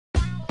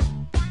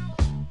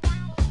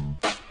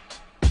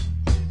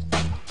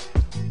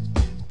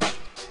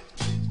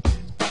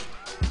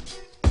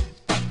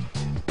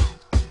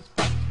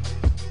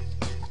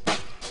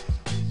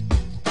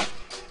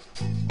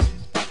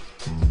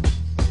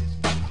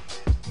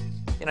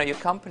You know, your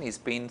company's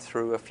been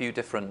through a few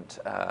different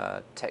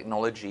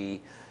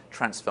technology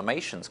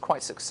transformations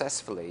quite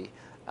successfully.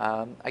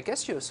 I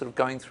guess you're sort of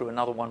going through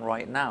another one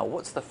right now.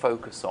 What's the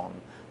focus on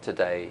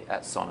today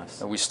at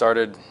Sonus? We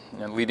started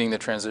leading the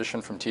transition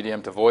from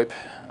TDM to VoIP,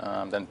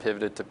 then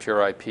pivoted to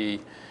pure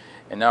IP,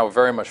 and now we're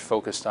very much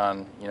focused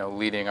on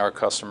leading our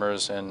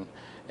customers and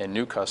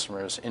new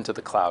customers into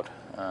the cloud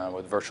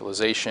with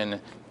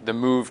virtualization, the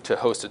move to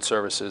hosted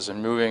services,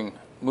 and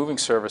moving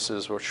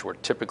services which were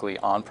typically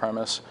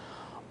on-premise,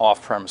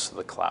 off-premise to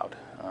the cloud.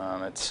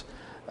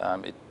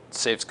 It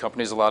saves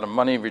companies a lot of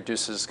money,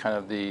 reduces kind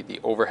of the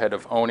overhead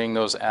of owning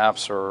those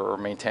apps or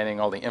maintaining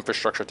all the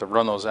infrastructure to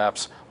run those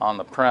apps on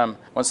the prem.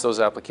 Once those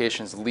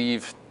applications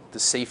leave the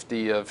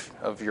safety of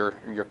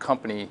your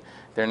company,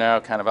 they're now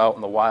kind of out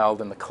in the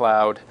wild in the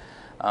cloud.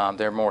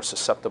 They're more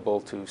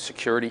susceptible to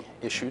security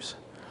issues.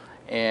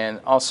 And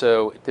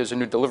also, there's a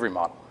new delivery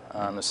model.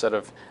 Instead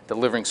of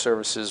delivering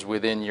services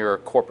within your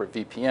corporate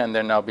VPN,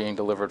 they're now being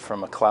delivered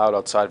from a cloud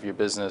outside of your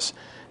business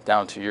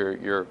down to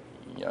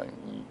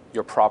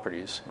your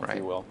properties, if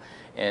you will.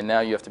 And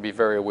now you have to be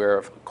very aware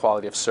of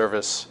quality of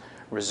service,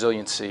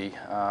 resiliency,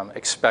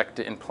 expect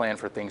and plan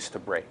for things to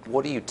break.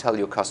 What do you tell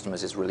your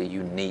customers is really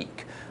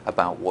unique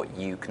about what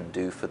you can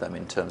do for them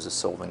in terms of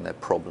solving their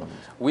problems?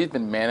 We've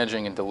been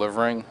managing and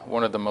delivering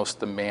one of the most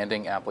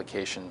demanding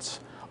applications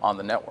on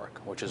the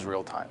network, which is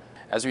real time.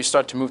 As we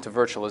start to move to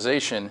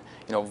virtualization,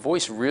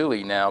 voice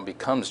really now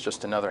becomes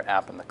just another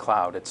app in the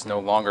cloud. It's no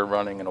longer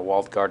running in a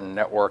walled garden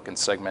network and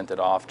segmented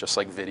off, just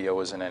like video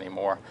isn't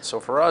anymore.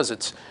 So for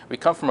us, we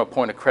come from a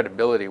point of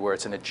credibility where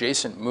it's an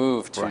adjacent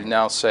move to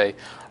now say,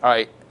 all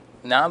right,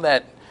 now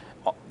that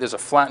there's a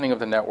flattening of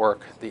the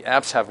network, the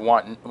apps have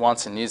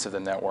wants and needs of the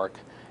network,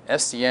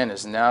 SDN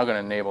is now going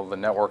to enable the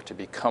network to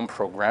become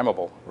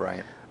programmable.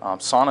 Right.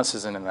 Sonus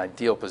is in an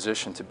ideal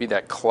position to be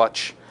that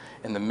clutch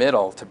in the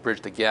middle to bridge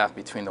the gap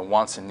between the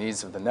wants and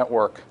needs of the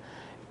network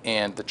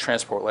and the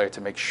transport layer to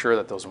make sure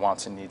that those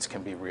wants and needs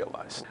can be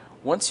realized.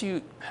 Once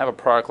you have a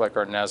product like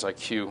our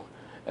NAS-IQ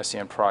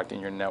SDN product in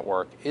your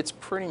network, it's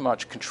pretty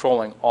much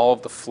controlling all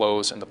of the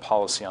flows and the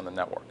policy on the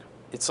network.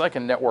 It's like a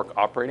network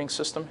operating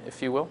system,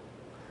 if you will.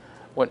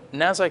 What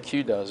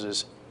NAS-IQ does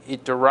is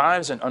it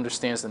derives and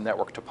understands the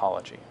network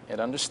topology. It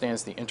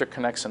understands the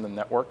interconnects in the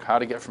network, how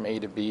to get from A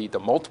to B, the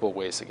multiple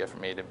ways to get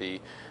from A to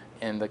B,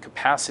 and the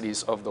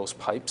capacities of those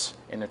pipes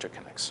and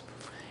interconnects.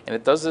 And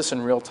it does this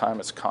in real time.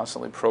 It's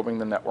constantly probing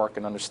the network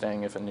and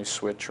understanding if a new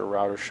switch or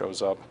router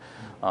shows up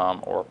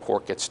or a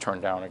port gets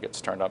turned down or gets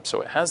turned up.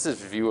 So it has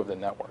this view of the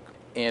network.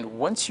 And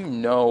once you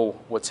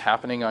know what's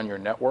happening on your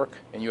network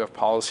and you have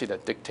policy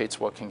that dictates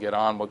what can get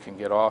on, what can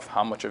get off,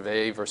 how much of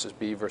A versus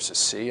B versus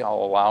C I'll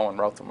allow and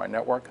route through my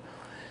network,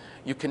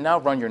 you can now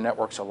run your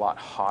networks a lot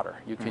hotter.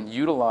 You can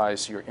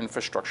utilize your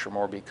infrastructure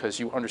more because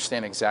you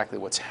understand exactly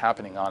what's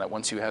happening on it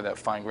once you have that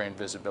fine-grained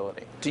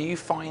visibility. Do you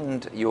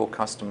find your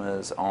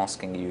customers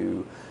asking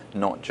you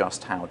not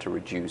just how to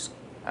reduce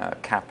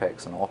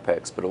CapEx and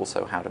OpEx, but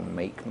also how to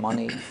make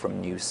money from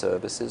new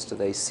services? Do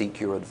they seek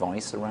your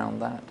advice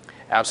around that?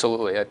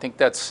 Absolutely. I think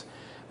that's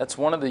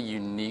one of the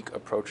unique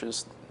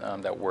approaches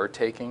that we're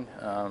taking,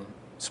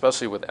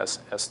 especially with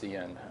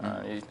SDN.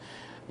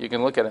 You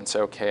can look at it and say,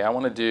 okay, I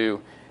want to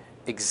do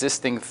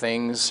existing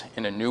things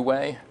in a new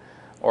way,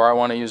 or I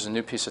want to use a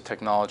new piece of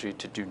technology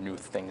to do new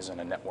things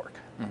in a network.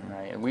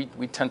 Right? And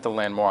we tend to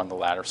land more on the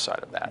latter side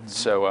of that.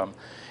 So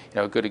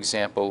a good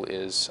example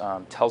is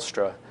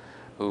Telstra,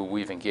 who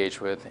we've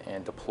engaged with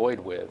and deployed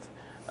with,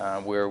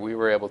 where we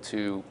were able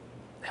to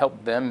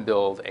help them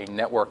build a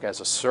network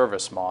as a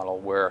service model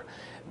where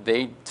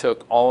they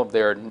took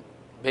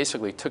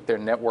basically took their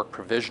network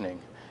provisioning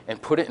and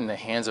put it in the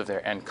hands of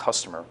their end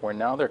customer, where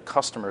now their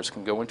customers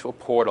can go into a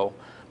portal,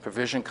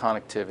 provision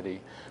connectivity,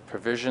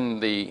 provision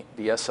the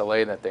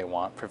SLA that they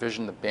want,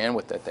 provision the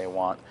bandwidth that they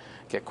want,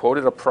 get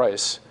quoted a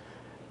price,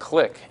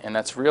 click, and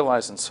that's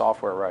realized in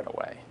software right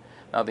away.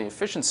 Now the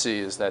efficiency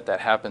is that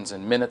happens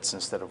in minutes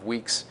instead of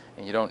weeks,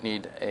 and you don't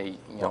need a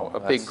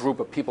big group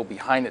of people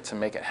behind it to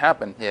make it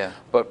happen. Yeah.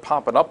 But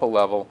pop it up a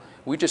level,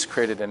 we just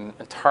created an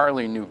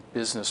entirely new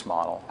business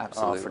model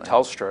for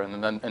Telstra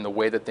and the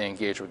way that they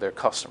engage with their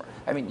customer.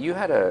 I mean, you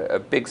had a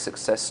big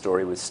success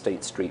story with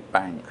State Street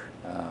Bank,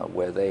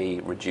 where they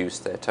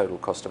reduced their total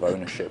cost of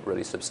ownership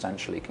really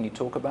substantially. Can you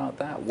talk about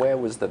that? Where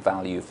was the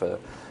value for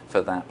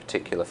that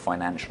particular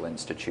financial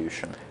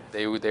institution?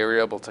 They were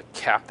able to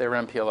cap their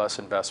MPLS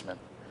investment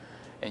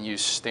and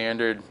use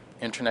standard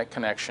internet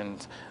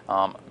connections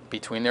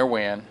between their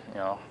WAN,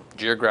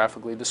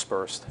 geographically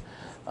dispersed,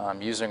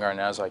 using our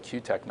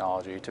NAS-IQ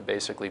technology to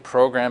basically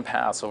program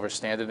paths over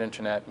standard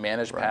internet,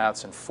 manage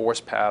paths, enforce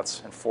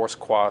costs,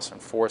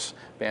 enforce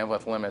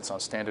bandwidth limits on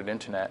standard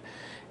internet,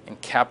 and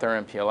cap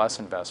their MPLS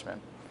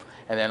investment.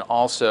 And then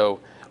also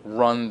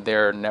run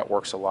their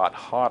networks a lot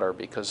hotter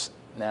because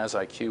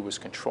NAS-IQ was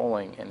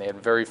controlling, and they had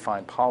very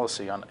fine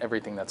policy on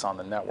everything that's on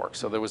the network.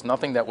 So there was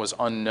nothing that was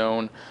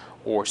unknown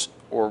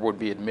or would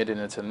be admitted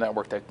into the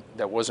network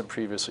that wasn't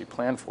previously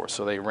planned for.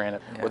 So they ran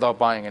it without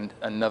buying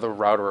another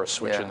router or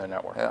switch in their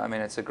network. I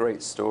mean, it's a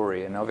great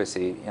story, and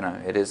obviously, you know,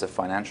 it is a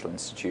financial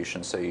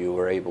institution, so you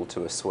were able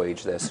to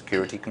assuage their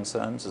security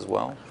concerns as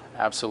well.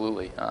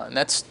 Absolutely, and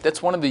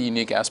that's one of the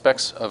unique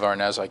aspects of our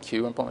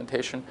NAS-IQ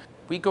implementation.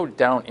 We go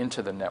down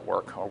into the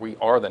network, or we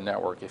are the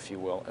network, if you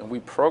will, and we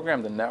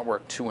program the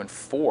network to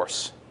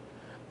enforce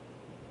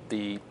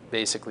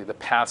basically the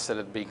paths that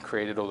have been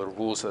created or the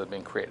rules that have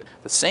been created.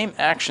 The same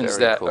actions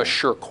that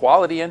assure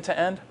quality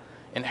end-to-end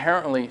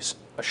inherently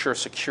assure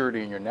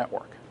security in your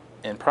network.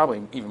 And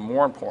probably even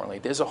more importantly,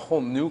 there's a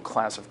whole new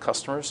class of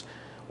customers,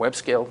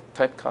 web-scale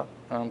type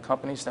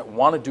companies that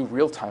want to do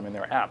real-time in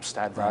their apps,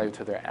 to add value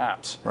to their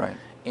apps. Right.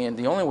 And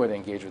the only way to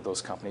engage with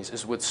those companies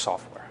is with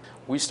software.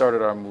 We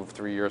started our move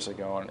 3 years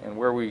ago, and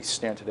where we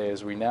stand today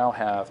is we now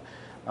have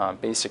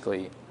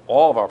basically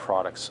all of our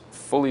products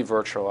fully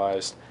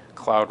virtualized,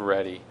 cloud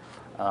ready,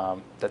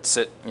 that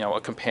sit, a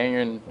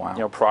companion,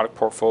 product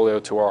portfolio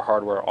to our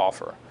hardware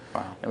offer.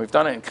 Wow. And we've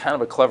done it in kind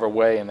of a clever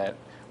way in that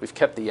we've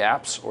kept the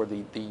apps or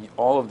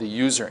all of the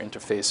user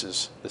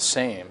interfaces the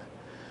same,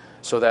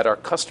 so that our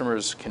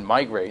customers can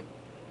migrate,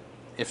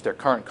 if they're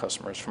current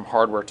customers, from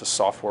hardware to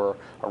software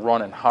or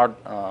run in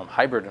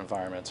hybrid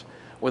environments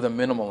with a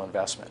minimal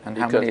investment. And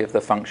how many of the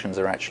functions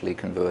are actually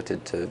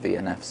converted to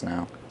VNFs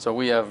now? So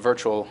we have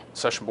virtual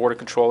session border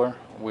controller,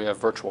 we have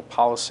virtual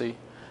policy,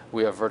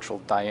 we have virtual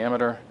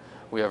diameter,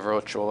 we have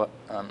virtual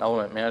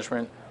element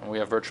management, and we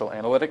have virtual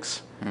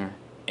analytics,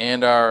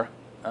 and our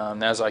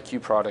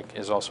NAS-IQ product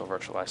is also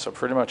virtualized. So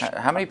pretty much.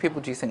 How many people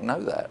do you think know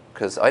that?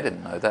 Because I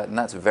didn't know that, and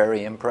that's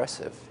very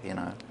impressive.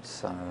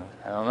 So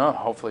I don't know.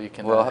 Hopefully you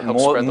can help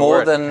spread the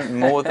word.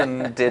 more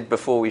than did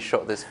before we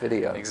shot this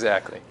video.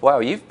 Exactly. Wow,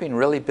 you've been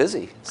really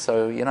busy.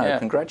 So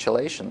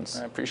congratulations.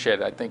 I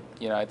appreciate it. I think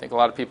a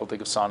lot of people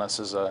think of Sonus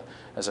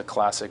as a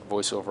classic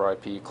voice over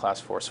IP class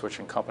 4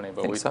 switching company,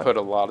 but we've put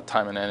a lot of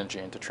time and energy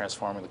into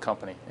transforming the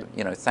company.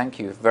 Thank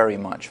you very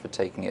much for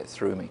taking it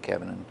through me,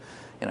 Kevin, and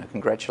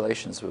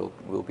congratulations.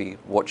 We'll be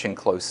watching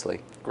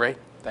closely. Great.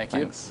 Thank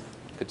you. Thanks.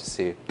 Good to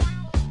see you.